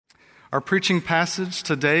Our preaching passage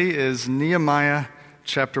today is Nehemiah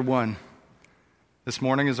chapter 1. This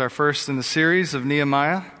morning is our first in the series of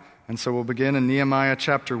Nehemiah, and so we'll begin in Nehemiah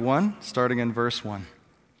chapter 1, starting in verse 1.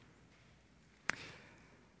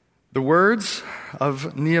 The words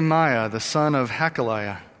of Nehemiah, the son of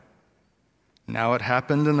Hakaliah. Now it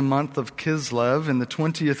happened in the month of Kislev, in the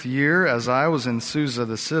 20th year, as I was in Susa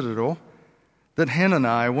the citadel, that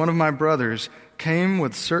Hanani, one of my brothers, came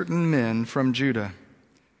with certain men from Judah.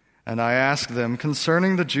 And I asked them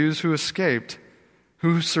concerning the Jews who escaped,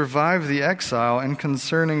 who survived the exile, and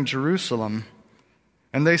concerning Jerusalem.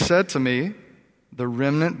 And they said to me, the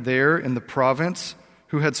remnant there in the province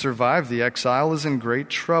who had survived the exile is in great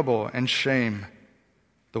trouble and shame.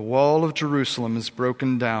 The wall of Jerusalem is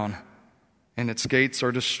broken down, and its gates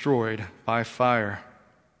are destroyed by fire.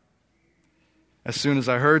 As soon as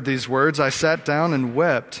I heard these words, I sat down and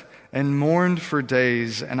wept and mourned for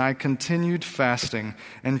days, and I continued fasting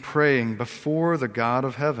and praying before the God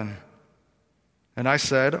of heaven. And I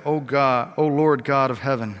said, O God, O Lord God of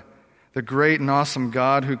heaven, the great and awesome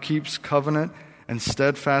God who keeps covenant and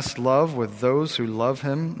steadfast love with those who love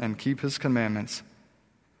him and keep his commandments,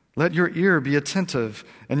 let your ear be attentive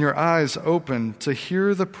and your eyes open to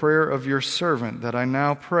hear the prayer of your servant that I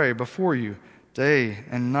now pray before you day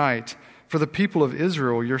and night for the people of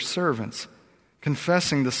Israel, your servants,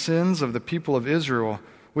 confessing the sins of the people of Israel,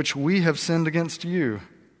 which we have sinned against you.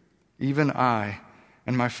 Even I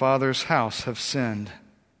and my father's house have sinned.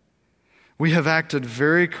 We have acted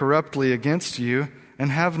very corruptly against you and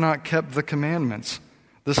have not kept the commandments,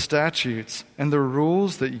 the statutes, and the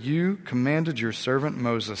rules that you commanded your servant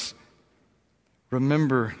Moses.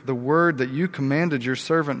 Remember the word that you commanded your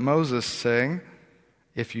servant Moses, saying,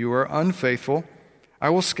 if you are unfaithful, I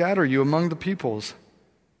will scatter you among the peoples.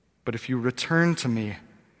 But if you return to me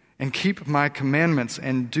and keep my commandments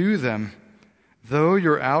and do them, though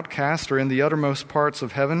your outcasts are in the uttermost parts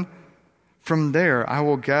of heaven, from there I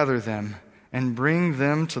will gather them and bring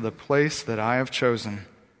them to the place that I have chosen,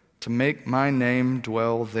 to make my name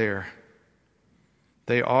dwell there.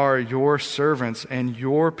 They are your servants and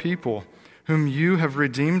your people, whom you have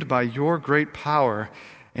redeemed by your great power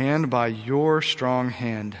and by your strong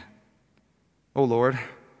hand. O Lord,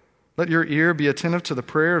 let your ear be attentive to the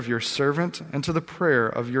prayer of your servant and to the prayer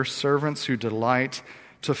of your servants who delight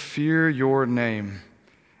to fear your name,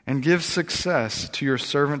 and give success to your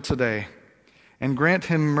servant today, and grant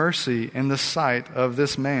him mercy in the sight of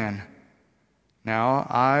this man. Now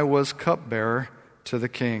I was cupbearer to the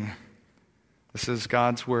king. This is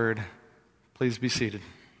God's word. Please be seated.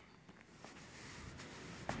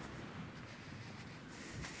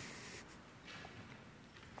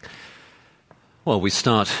 Well, we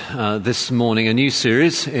start this morning a new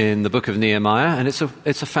series in the book of Nehemiah, and it's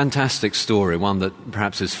a fantastic story, one that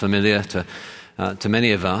perhaps is familiar to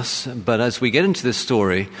many of us. But as we get into this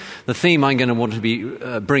story, the theme I'm going to want to be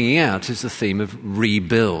bringing out is the theme of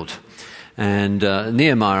rebuild. And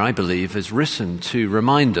Nehemiah, I believe, is written to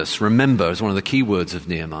remind us, remember is one of the key words of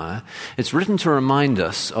Nehemiah. It's written to remind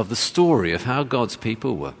us of the story of how God's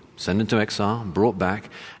people were sent into exile, brought back,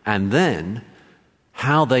 and then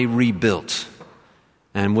how they rebuilt.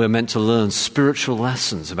 And we're meant to learn spiritual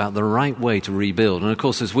lessons about the right way to rebuild. And of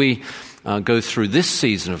course, as we go through this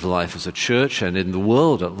season of life as a church and in the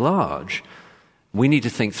world at large, we need to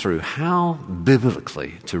think through how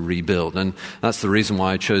biblically to rebuild. And that's the reason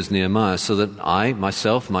why I chose Nehemiah, so that I,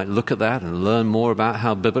 myself, might look at that and learn more about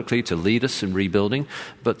how biblically to lead us in rebuilding,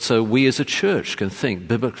 but so we as a church can think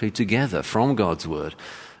biblically together from God's Word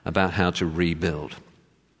about how to rebuild.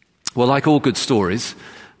 Well, like all good stories,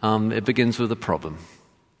 it begins with a problem.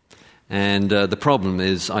 And the problem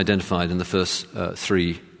is identified in the first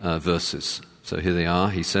three verses. So here they are.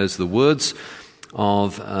 He says, the words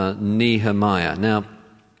of Nehemiah. Now,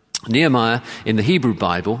 Nehemiah in the Hebrew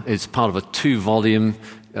Bible is part of a 2-volume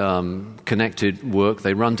connected work.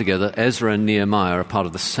 They run together. Ezra and Nehemiah are part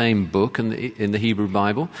of the same book in the Hebrew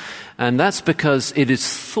Bible. And that's because it is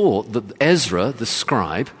thought that Ezra, the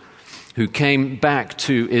scribe, who came back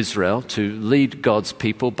to Israel to lead God's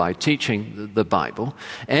people by teaching the Bible.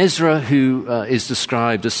 Ezra, who is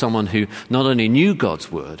described as someone who not only knew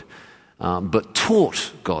God's word, but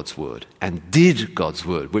taught God's word and did God's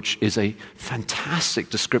word, which is a fantastic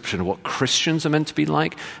description of what Christians are meant to be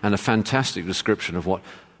like, and a fantastic description of what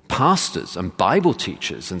pastors and Bible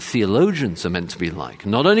teachers and theologians are meant to be like.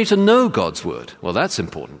 Not only to know God's word, well, that's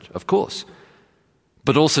important, of course,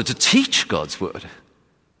 but also to teach God's word.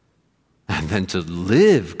 And then to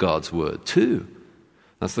live God's word too.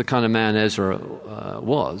 That's the kind of man Ezra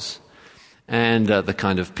was, and the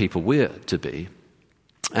kind of people we're to be.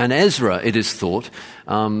 And Ezra, it is thought,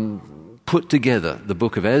 put together the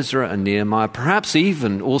book of Ezra and Nehemiah, perhaps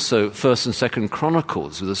even also 1st and 2nd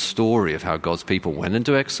Chronicles, with a story of how God's people went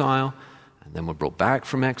into exile and then were brought back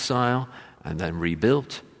from exile and then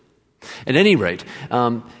rebuilt. At any rate,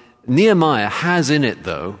 Nehemiah has in it,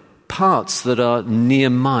 though, parts that are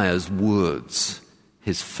Nehemiah's words,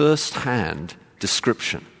 his first-hand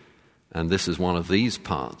description. And this is one of these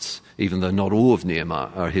parts, even though not all of Nehemiah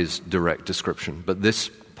are his direct description, but this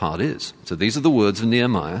part is. So these are the words of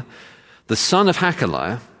Nehemiah, the son of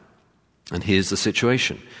Hakaliah, and here's the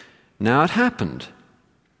situation. Now it happened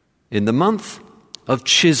in the month of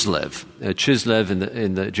Chislev. Chislev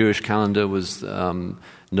in the Jewish calendar was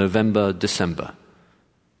November, December.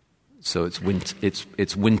 So it's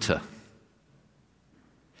winter.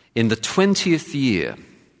 In the 20th year,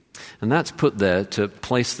 and that's put there to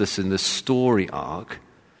place this in the story arc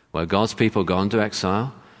where God's people go into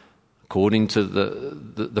exile, according to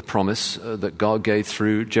the promise that God gave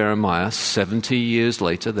through Jeremiah. 70 years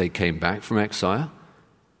later, they came back from exile.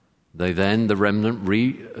 The remnant,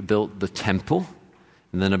 rebuilt the temple.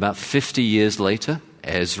 And then about 50 years later,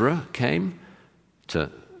 Ezra came,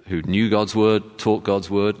 who knew God's word, taught God's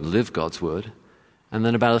word, lived God's word. And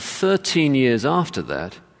then about 13 years after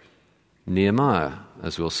that, Nehemiah,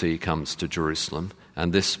 as we'll see, comes to Jerusalem.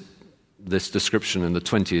 And this description in the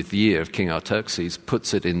 20th year of King Artaxerxes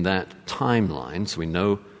puts it in that timeline, so we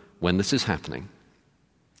know when this is happening.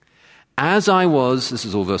 This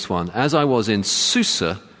is all verse 1, as I was in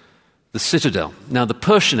Susa, the citadel. Now the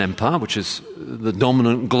Persian Empire, which is the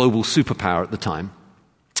dominant global superpower at the time,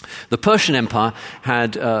 the Persian Empire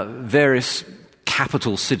had various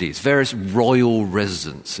capital cities, various royal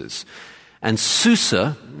residences. And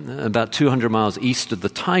Susa, about 200 miles east of the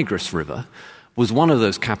Tigris River, was one of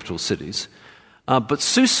those capital cities. But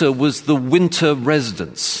Susa was the winter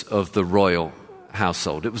residence of the royal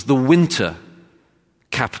household. It was the winter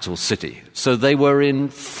capital city. So they were in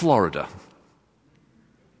Florida.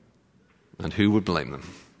 And who would blame them?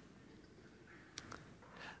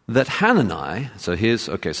 That Hanani, so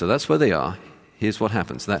that's where they are. Here's what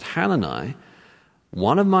happens. That Hanani,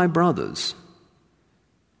 one of my brothers,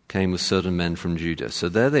 came with certain men from Judah. So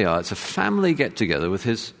there they are. It's a family get-together with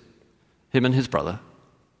him and his brother,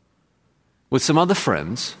 with some other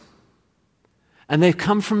friends, and they've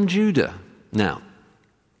come from Judah. Now,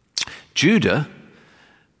 Judah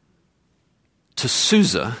to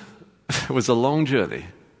Susa was a long journey.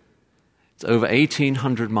 It's over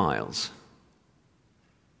 1,800 miles.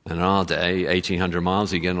 In our day, 1,800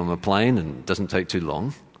 miles, you get on a plane and it doesn't take too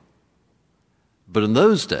long. But in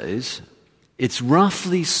those days, it's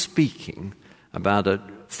roughly speaking about a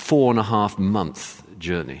 4.5-month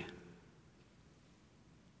journey.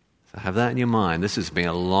 So have that in your mind. This has been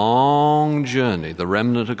a long journey. The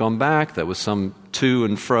remnant had gone back. There was some to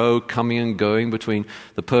and fro, coming and going between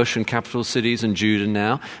the Persian capital cities and Judah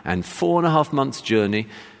now. And 4.5 months journey,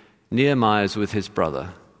 Nehemiah's with his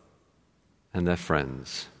brother and their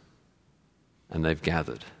friends. And they've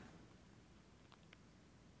gathered.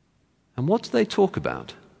 And what do they talk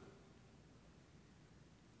about?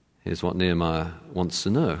 Here's what Nehemiah wants to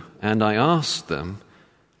know. And I asked them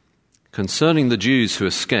concerning the Jews who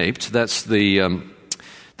escaped. That's the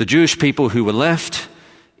Jewish people who were left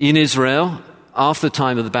in Israel after the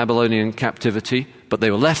time of the Babylonian captivity, but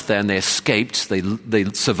they were left there and they escaped, they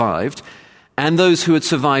survived. And those who had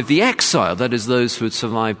survived the exile, that is, those who had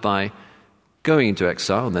survived by going into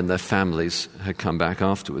exile, and then their families had come back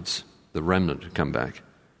afterwards, the remnant had come back,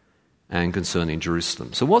 and concerning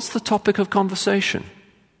Jerusalem. So what's the topic of conversation?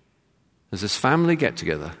 There's this family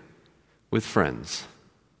get-together with friends.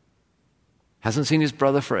 Hasn't seen his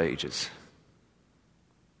brother for ages.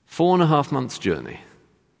 4.5 months journey.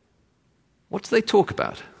 What do they talk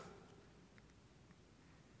about?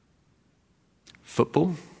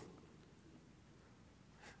 Football?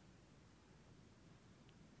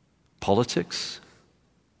 Politics?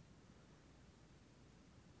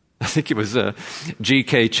 I think it was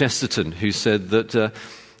G.K. Chesterton who said that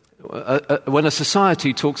when a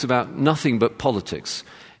society talks about nothing but politics,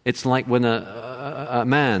 it's like when a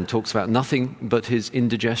man talks about nothing but his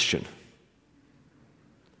indigestion.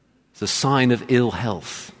 It's a sign of ill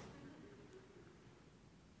health.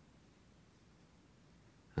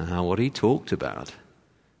 And what he talked about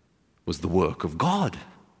was the work of God.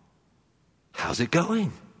 How's it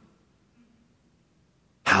going?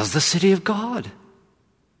 How's the city of God?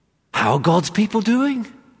 How are God's people doing?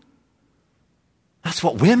 That's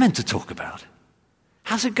what we're meant to talk about.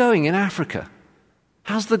 How's it going in Africa?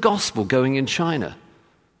 How's the gospel going in China?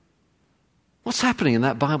 What's happening in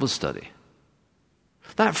that Bible study?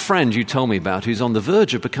 That friend you told me about who's on the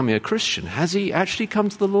verge of becoming a Christian, has he actually come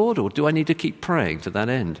to the Lord, or do I need to keep praying to that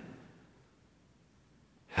end?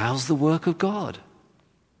 How's the work of God?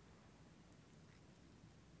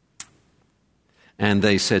 And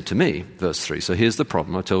they said to me, verse 3, so here's the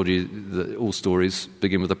problem. I told you that all stories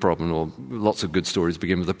begin with a problem, or lots of good stories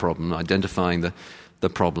begin with a problem, identifying the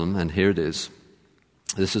problem, and here it is.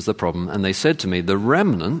 This is the problem. And they said to me, the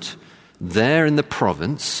remnant there in the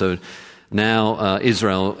province, so now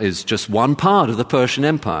Israel is just one part of the Persian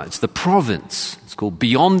Empire. It's the province. It's called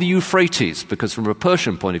beyond the Euphrates, because from a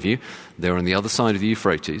Persian point of view, they're on the other side of the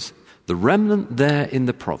Euphrates. The remnant there in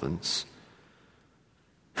the province,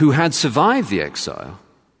 who had survived the exile,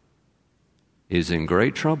 is in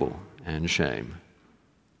great trouble and shame.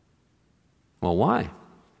 Well, why?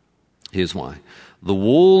 Here's why. The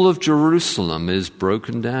wall of Jerusalem is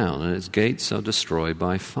broken down and its gates are destroyed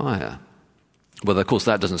by fire. Well, of course,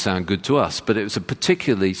 that doesn't sound good to us, but it was a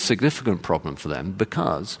particularly significant problem for them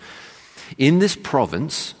because in this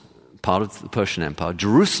province, part of the Persian Empire,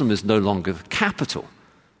 Jerusalem is no longer the capital.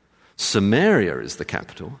 Samaria is the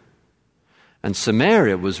capital. And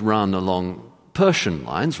Samaria was run along Persian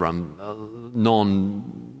lines, run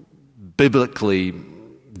non-biblically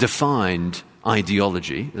defined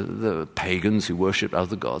ideology. The pagans who worshipped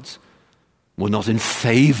other gods were not in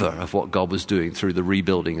favor of what God was doing through the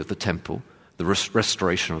rebuilding of the temple, the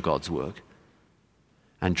restoration of God's work.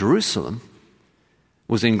 And Jerusalem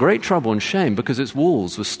was in great trouble and shame because its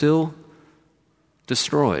walls were still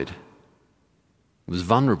destroyed. It was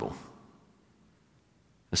vulnerable.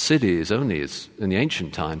 A city is only as, in the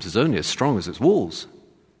ancient times, is only as strong as its walls.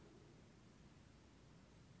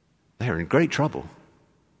 They are in great trouble.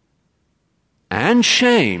 And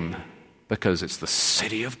shame, because it's the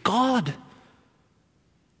city of God.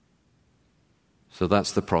 So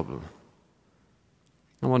that's the problem.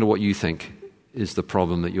 I wonder what you think is the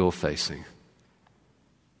problem that you're facing.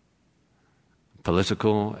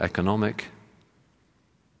 Political, economic.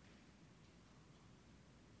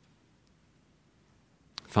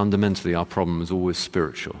 Fundamentally, our problem is always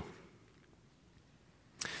spiritual.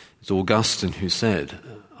 It's Augustine who said,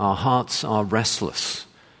 our hearts are restless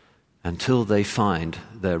until they find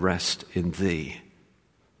their rest in thee.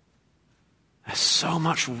 There's so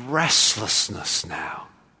much restlessness now.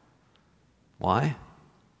 Why?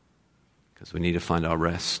 Because we need to find our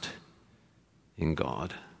rest in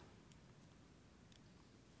God.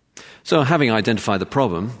 So having identified the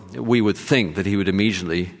problem, we would think that he would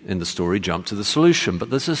immediately, in the story, jump to the solution. But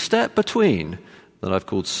there's a step between that I've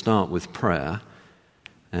called start with prayer.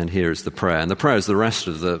 And here is the prayer. And the prayer is the rest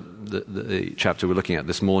of the chapter we're looking at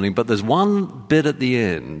this morning. But there's one bit at the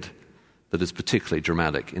end that is particularly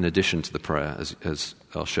dramatic in addition to the prayer, as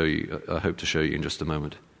I'll show you, I hope to show you in just a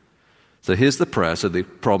moment. So here's the prayer. So the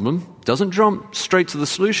problem doesn't jump straight to the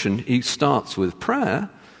solution. He starts with prayer.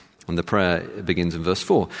 And the prayer begins in verse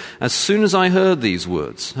 4. As soon as I heard these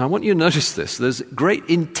words, now I want you to notice this, there's great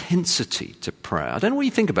intensity to prayer. I don't know what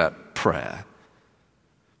you think about prayer.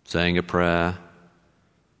 Saying a prayer.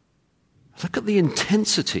 Look at the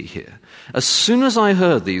intensity here. As soon as I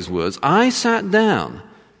heard these words, I sat down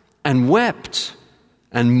and wept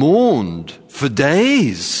and mourned for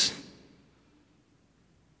days.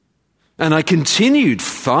 And I continued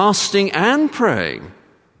fasting and praying.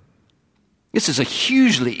 This is a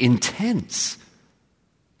hugely intense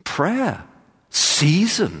prayer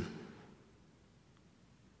season.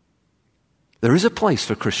 There is a place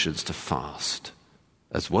for Christians to fast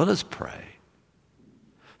as well as pray.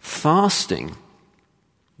 Fasting,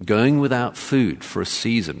 going without food for a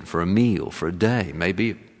season, for a meal, for a day,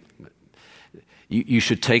 maybe you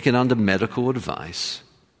should take it under medical advice.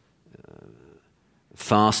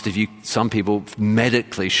 Fast, some people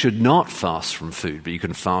medically should not fast from food, but you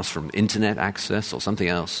can fast from internet access or something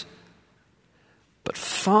else. But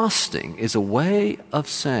fasting is a way of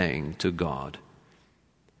saying to God,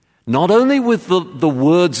 not only with the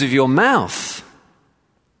words of your mouth,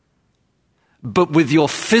 but with your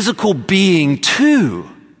physical being too.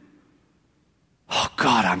 Oh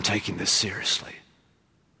God, I'm taking this seriously.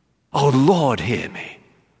 Oh Lord, hear me.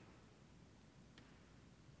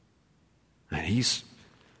 And he's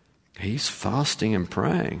fasting and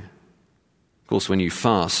praying. Of course, when you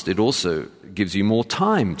fast, it also gives you more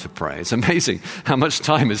time to pray. It's amazing how much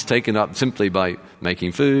time is taken up simply by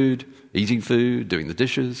making food, eating food, doing the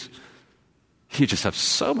dishes. You just have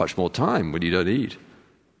so much more time when you don't eat.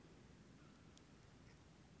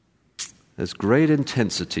 There's great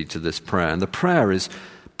intensity to this prayer, and the prayer is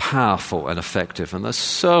powerful and effective, and there's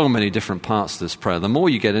so many different parts to this prayer. The more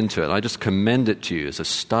you get into it, I just commend it to you as a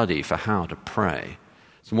study for how to pray.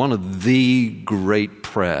 It's one of the great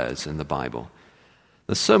prayers in the Bible.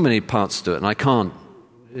 There's so many parts to it, and I can't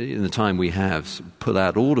in the time we have, pull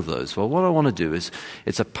out all of those. Well, what I want to do is,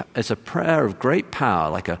 it's a prayer of great power,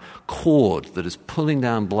 like a cord that is pulling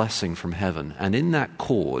down blessing from heaven. And in that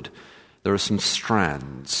cord, there are some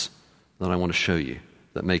strands that I want to show you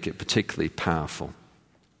that make it particularly powerful.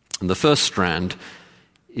 And the first strand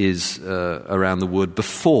is around the word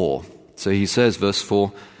before. So he says, verse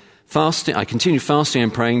 4, I continue fasting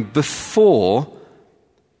and praying before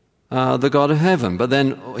the God of heaven. But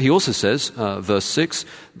then he also says, verse 6,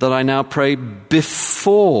 that I now pray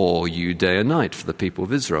before you day and night for the people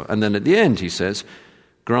of Israel. And then at the end he says,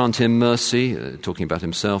 grant him mercy, talking about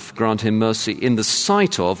himself, grant him mercy in the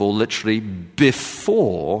sight of, or literally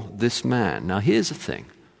before this man. Now here's the thing.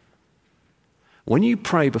 When you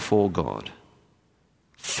pray before God,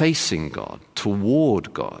 facing God,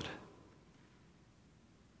 toward God,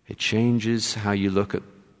 it changes how you look at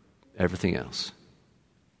everything else.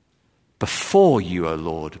 Before you, O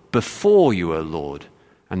Lord, before you, O Lord.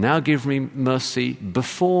 And now give me mercy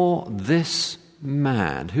before this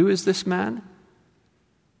man. Who is this man?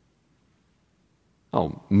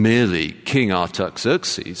 Oh, merely King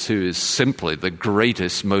Artaxerxes, who is simply the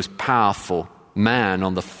greatest, most powerful man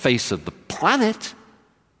on the face of the planet.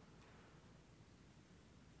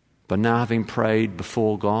 But now, having prayed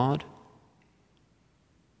before God,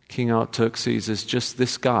 King Artaxerxes is just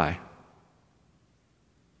this guy,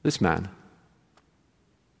 this man.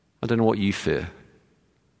 I don't know what you fear,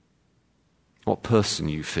 what person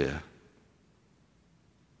you fear,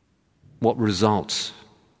 what results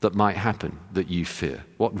that might happen that you fear,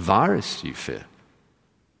 what virus you fear.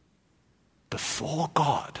 Before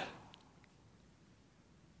God.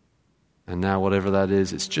 And now whatever that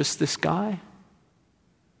is, it's just this guy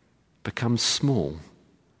becomes small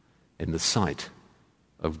in the sight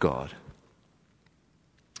of God.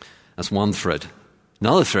 That's one thread.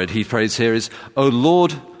 Another thread he prays here is, O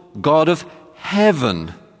Lord God of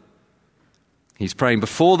heaven. He's praying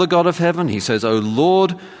before the God of heaven. He says, O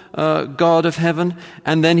Lord God of heaven.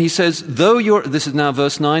 And then he says, this is now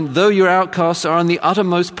verse 9, though your outcasts are in the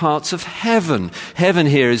uttermost parts of heaven. Heaven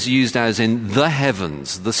here is used as in the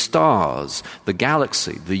heavens, the stars, the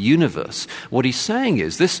galaxy, the universe. What he's saying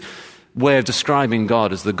is, this way of describing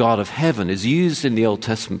God as the God of heaven is used in the Old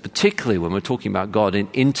Testament, particularly when we're talking about God in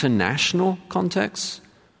international contexts.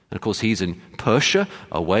 And of course, he's in Persia,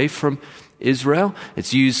 away from Israel.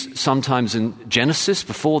 It's used sometimes in Genesis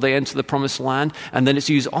before they enter the Promised Land, and then it's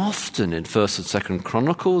used often in 1st and 2nd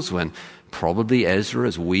Chronicles when probably Ezra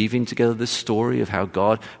is weaving together this story of how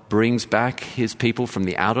God brings back his people from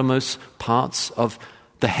the outermost parts of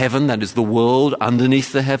the heaven, that is the world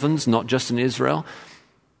underneath the heavens, not just in Israel.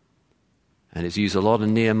 And it's used a lot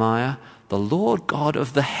in Nehemiah, the Lord God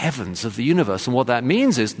of the heavens, of the universe. And what that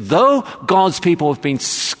means is, though God's people have been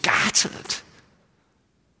scattered,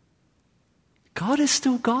 God is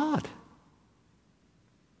still God.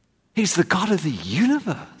 He's the God of the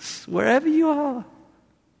universe, wherever you are.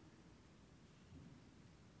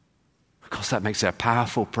 Of course, that makes it a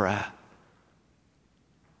powerful prayer.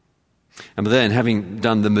 And then, having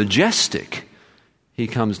done the majestic, he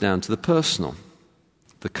comes down to the personal,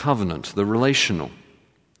 the covenant, the relational.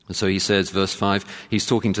 And so he says, verse 5, he's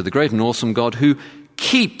talking to the great and awesome God who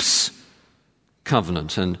keeps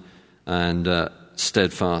covenant and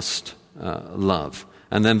steadfast love.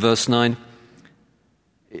 And then verse 9,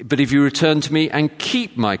 but if you return to me and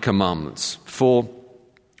keep my commandments, for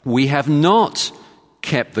we have not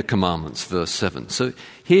kept the commandments, verse 7. So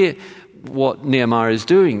here, what Nehemiah is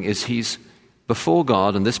doing is he's before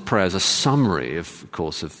God, and this prayer is a summary, of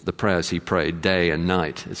course, of the prayers he prayed day and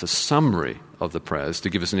night. It's a summary of the prayers to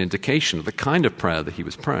give us an indication of the kind of prayer that he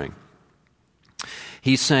was praying.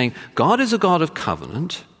 He's saying, God is a God of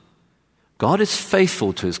covenant. God is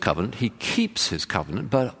faithful to his covenant. He keeps his covenant,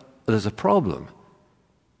 but there's a problem.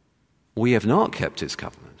 We have not kept his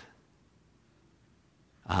covenant.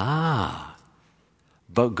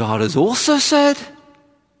 But God has also said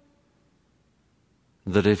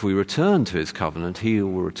that if we return to his covenant, he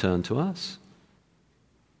will return to us.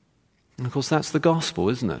 And of course, that's the gospel,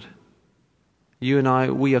 isn't it? You and I,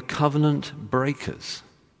 we are covenant breakers.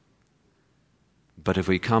 But if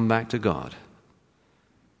we come back to God,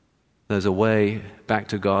 there's a way back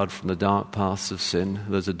to God from the dark paths of sin.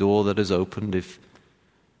 There's a door that is opened,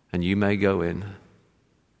 and you may go in.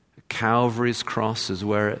 Calvary's cross is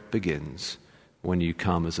where it begins when you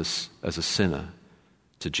come as a sinner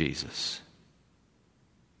to Jesus.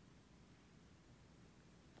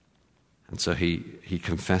 And so he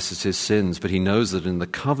confesses his sins, but he knows that in the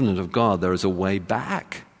covenant of God there is a way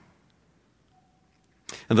back.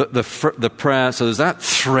 And the prayer, so there's that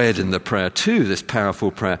thread in the prayer too, this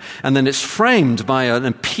powerful prayer. And then it's framed by an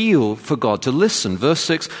appeal for God to listen. Verse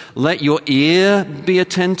 6, let your ear be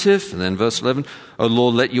attentive. And then verse 11, oh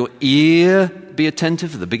Lord, let your ear be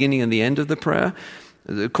attentive at the beginning and the end of the prayer.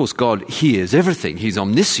 Of course, God hears everything. He's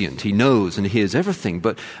omniscient. He knows and hears everything.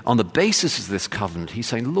 But on the basis of this covenant, he's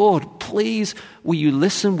saying, Lord, please, will you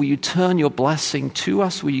listen? Will you turn your blessing to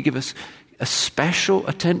us? Will you give us a special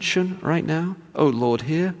attention right now? Oh, Lord,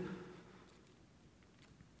 hear.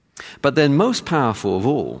 But then most powerful of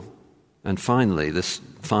all, and finally, this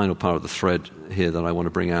final part of the thread here that I want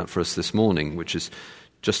to bring out for us this morning, which is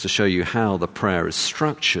just to show you how the prayer is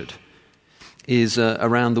structured, is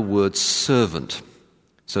around the word servant.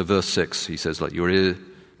 So verse 6, he says, let your ear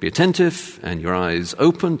be attentive and your eyes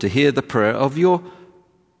open to hear the prayer of your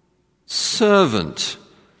servant.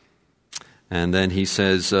 And then he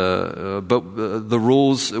says, but the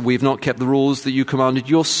rules, we've not kept the rules that you commanded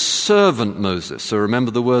your servant Moses. So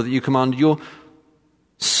remember the word that you commanded your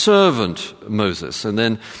servant Moses. And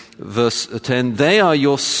then verse 10, they are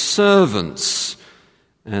your servants.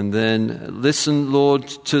 And then listen, Lord,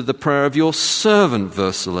 to the prayer of your servant,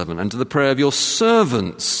 verse 11, and to the prayer of your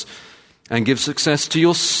servants, and give success to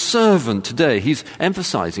your servant today. He's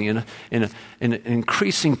emphasizing in an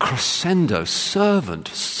increasing crescendo, servant,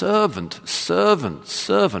 servant, servant,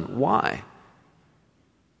 servant. Why?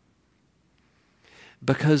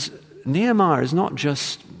 Because Nehemiah is not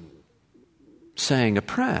just saying a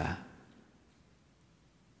prayer.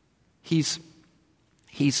 He's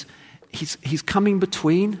coming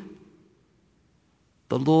between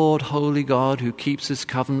the Lord, holy God, who keeps his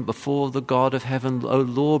covenant before the God of heaven. O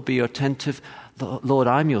Lord, be attentive. Lord,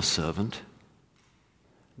 I'm your servant.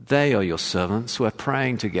 They are your servants. We're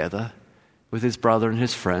praying together with his brother and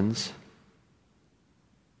his friends.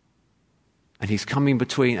 And he's coming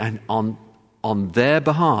between, and on their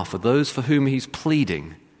behalf, of those for whom he's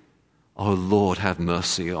pleading, oh Lord, have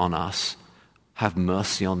mercy on us. Have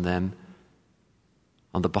mercy on them.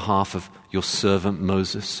 On the behalf of your servant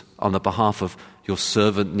Moses, on the behalf of your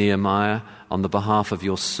servant Nehemiah, on the behalf of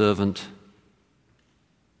your servant.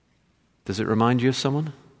 Does it remind you of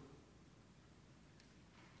someone?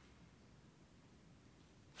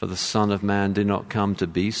 For the Son of Man did not come to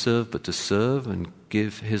be served, but to serve and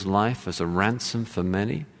give his life as a ransom for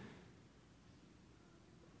many.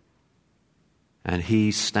 And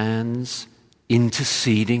he stands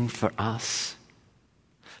interceding for us.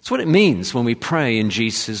 That's what it means when we pray in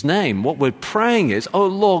Jesus' name. What we're praying is, oh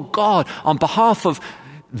Lord God, on behalf of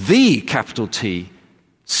the, capital T,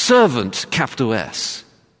 servant, capital S,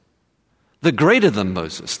 the greater than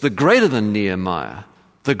Moses, the greater than Nehemiah,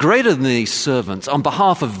 the greater than these servants, on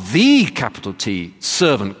behalf of the, capital T,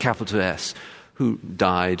 servant, capital S, who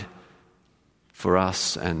died for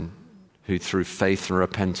us and who through faith and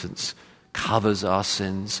repentance covers our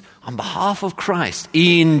sins, on behalf of Christ,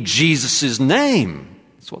 in Jesus' name.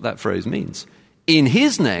 That's what that phrase means. In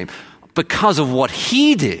his name, because of what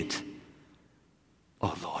he did.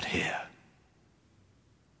 Oh Lord, hear.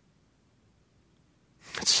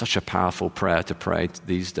 It's such a powerful prayer to pray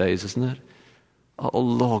these days, isn't it? Oh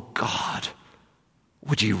Lord God,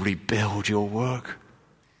 would you rebuild your work?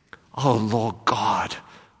 Oh Lord God,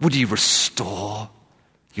 would you restore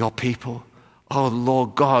your people? Oh,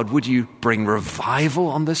 Lord God, would you bring revival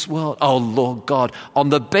on this world? Oh, Lord God, on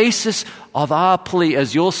the basis of our plea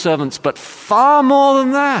as your servants, but far more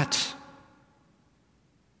than that,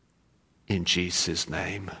 in Jesus'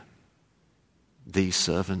 name, the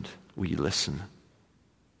servant, will you listen?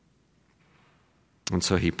 And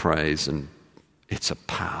so he prays, and it's a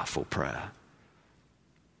powerful prayer.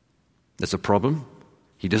 There's a problem.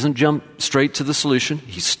 He doesn't jump straight to the solution.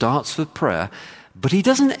 He starts with prayer, but he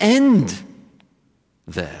doesn't end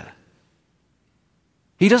there.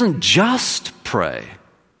 He doesn't just pray.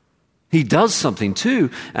 He does something too,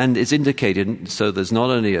 and it's indicated. So there's not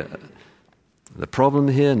only the problem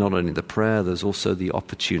here, not only the prayer, there's also the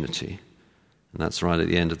opportunity. And that's right at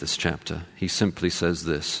the end of this chapter. He simply says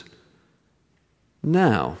this,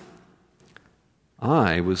 now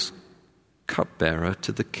I was cupbearer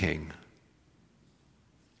to the king.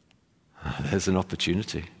 There's an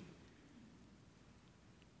opportunity.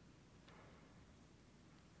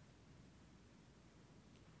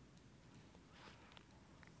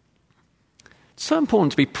 It's so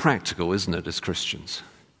important to be practical, isn't it, as Christians?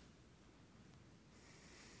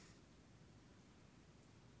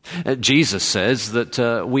 Jesus says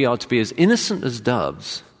that we are to be as innocent as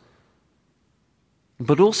doves,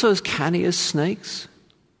 but also as canny as snakes.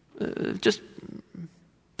 Just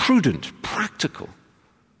prudent, practical.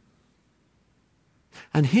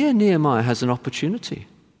 And here Nehemiah has an opportunity.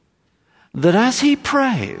 that as he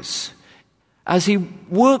prays, as he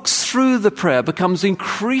works through the prayer, becomes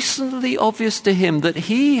increasingly obvious to him that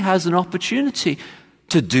he has an opportunity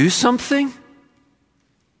to do something.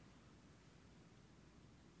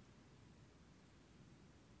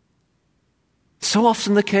 So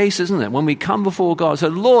often the case, isn't it? When we come before God and say,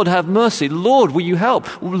 Lord, have mercy. Lord, will you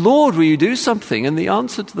help? Lord, will you do something? And the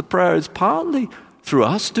answer to the prayer is partly through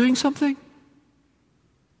us doing something.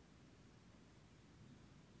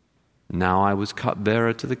 Now I was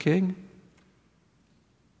cupbearer to the king.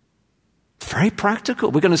 Very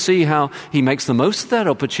practical. We're going to see how he makes the most of that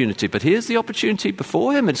opportunity. But here's the opportunity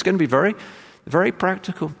before him. It's going to be very, very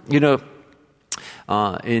practical. You know,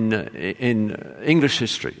 in English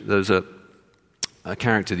history, there's a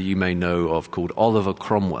character that you may know of called Oliver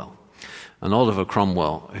Cromwell. And Oliver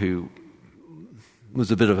Cromwell, who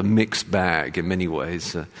was a bit of a mixed bag in many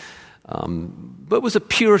ways, but was a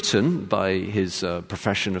Puritan by his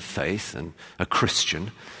profession of faith and a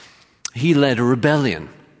Christian. He led a rebellion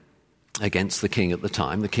against the king at the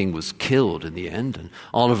time. The king was killed in the end, and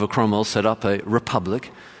Oliver Cromwell set up a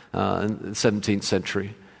republic in the 17th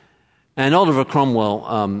century. And Oliver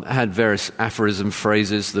Cromwell had various aphorism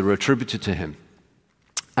phrases that were attributed to him.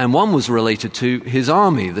 And one was related to his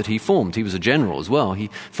army that he formed. He was a general as well. He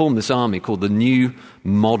formed this army called the New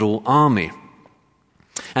Model Army.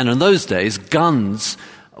 And in those days, guns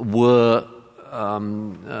were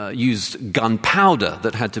used gunpowder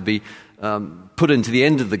that had to be put into the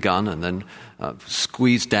end of the gun and then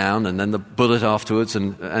squeezed down, and then the bullet afterwards,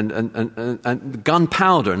 and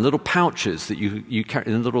gunpowder in little pouches that you carry,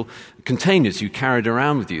 in little containers you carried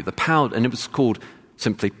around with you. The powder, and it was called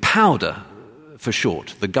simply powder for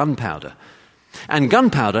short, the gunpowder. And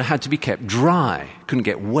gunpowder had to be kept dry, couldn't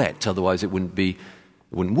get wet, otherwise it wouldn't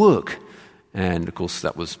work. And of course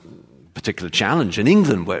that was a particular challenge in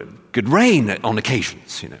England, where it could rain on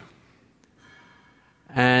occasions, you know.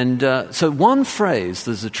 And so one phrase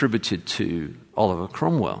that's attributed to Oliver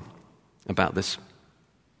Cromwell about this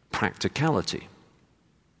practicality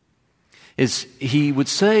is he would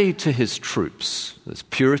say to his troops, this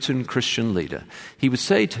Puritan Christian leader, he would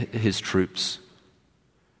say to his troops,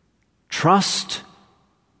 trust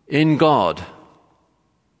in God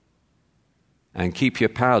and keep your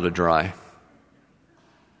powder dry.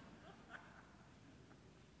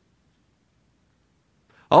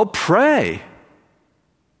 Oh, pray.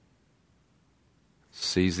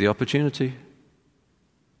 Seize the opportunity.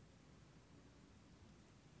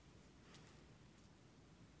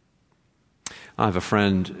 I have a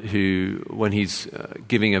friend who, when he's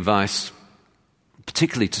giving advice,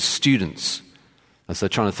 particularly to students, as they're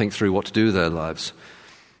trying to think through what to do with their lives,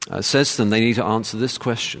 says to them they need to answer this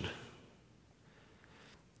question.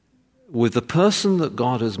 With the person that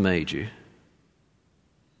God has made you,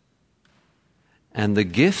 and the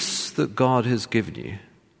gifts that God has given you,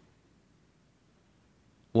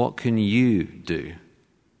 what can you do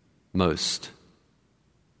most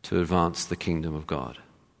to advance the kingdom of God?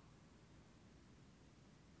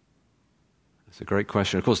 It's a great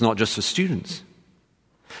question. Of course, not just for students.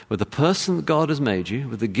 With the person that God has made you,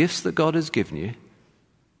 with the gifts that God has given you,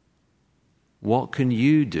 what can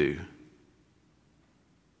you do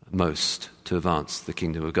most to advance the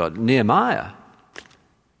kingdom of God? Nehemiah,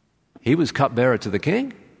 he was cupbearer to the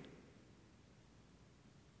king.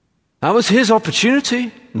 That was his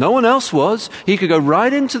opportunity. No one else was. He could go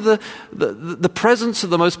right into the presence of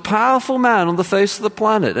the most powerful man on the face of the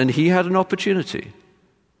planet, and he had an opportunity.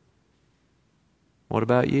 What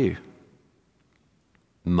about you?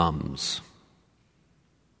 Mums,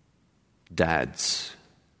 dads,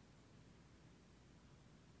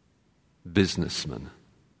 businessmen,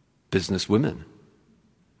 businesswomen,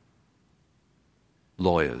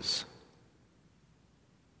 lawyers,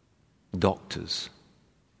 doctors,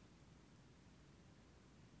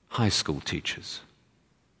 high school teachers.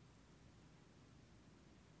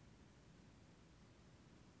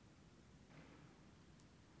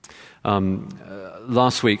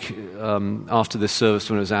 Last week, after this service,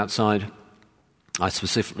 when I was outside, I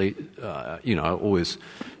specifically, I always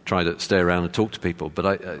try to stay around and talk to people, but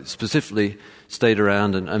I specifically stayed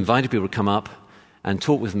around and invited people to come up and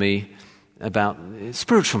talk with me about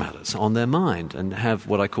spiritual matters on their mind, and have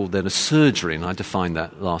what I called then a surgery, and I defined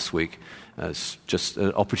that last week as just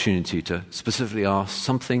an opportunity to specifically ask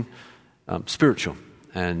something spiritual,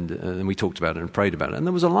 and we talked about it and prayed about it, and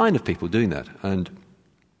there was a line of people doing that, and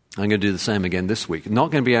I'm going to do the same again this week.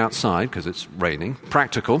 Not going to be outside because it's raining,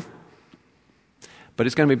 practical, but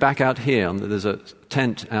it's going to be back out here. There's a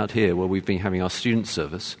tent out here where we've been having our student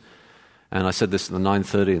service, and I said this at the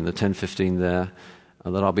 9:30 and the 10:15 there,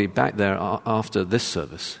 that I'll be back there after this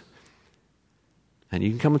service. And you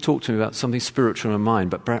can come and talk to me about something spiritual in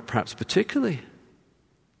mind, but perhaps particularly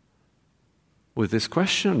with this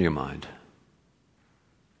question on your mind.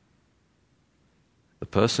 The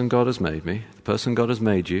person God has made me, the person God has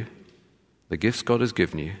made you, the gifts God has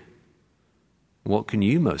given you, what can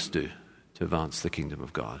you most do to advance the kingdom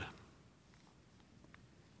of God?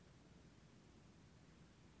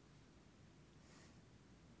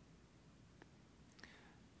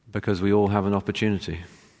 Because we all have an opportunity,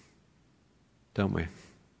 don't we?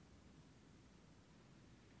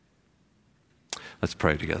 Let's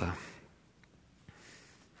pray together.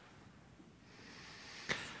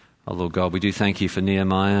 Oh, Lord God, we do thank you for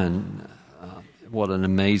Nehemiah and what an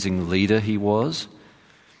amazing leader he was.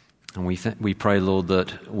 And we pray, Lord,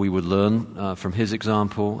 that we would learn from his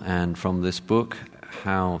example and from this book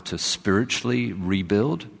how to spiritually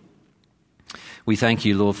rebuild. We thank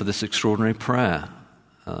you, Lord, for this extraordinary prayer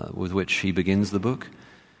with which he begins the book.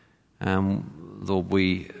 And Lord,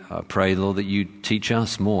 we pray, Lord, that you teach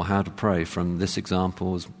us more how to pray from this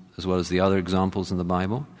example as well as the other examples in the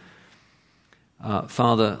Bible.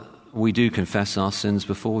 Father, we do confess our sins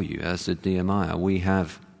before you, as did Nehemiah. We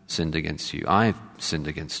have sinned against you. I've sinned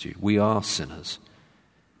against you. We are sinners.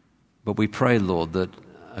 But we pray, Lord, that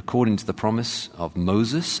according to the promise of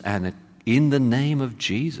Moses and in the name of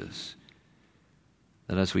Jesus,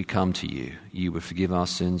 that as we come to you, you would forgive our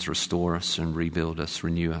sins, restore us and rebuild us,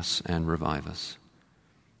 renew us and revive us.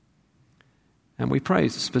 And we pray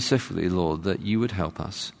specifically, Lord, that you would help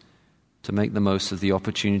us to make the most of the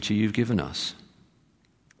opportunity you've given us,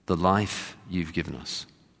 the life you've given us,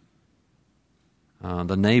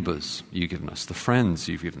 the neighbors you've given us, the friends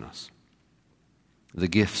you've given us, the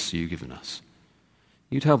gifts you've given us.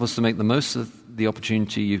 You'd help us to make the most of the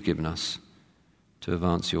opportunity you've given us to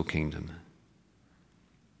advance your kingdom.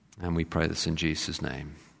 And we pray this in Jesus'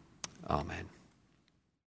 name. Amen.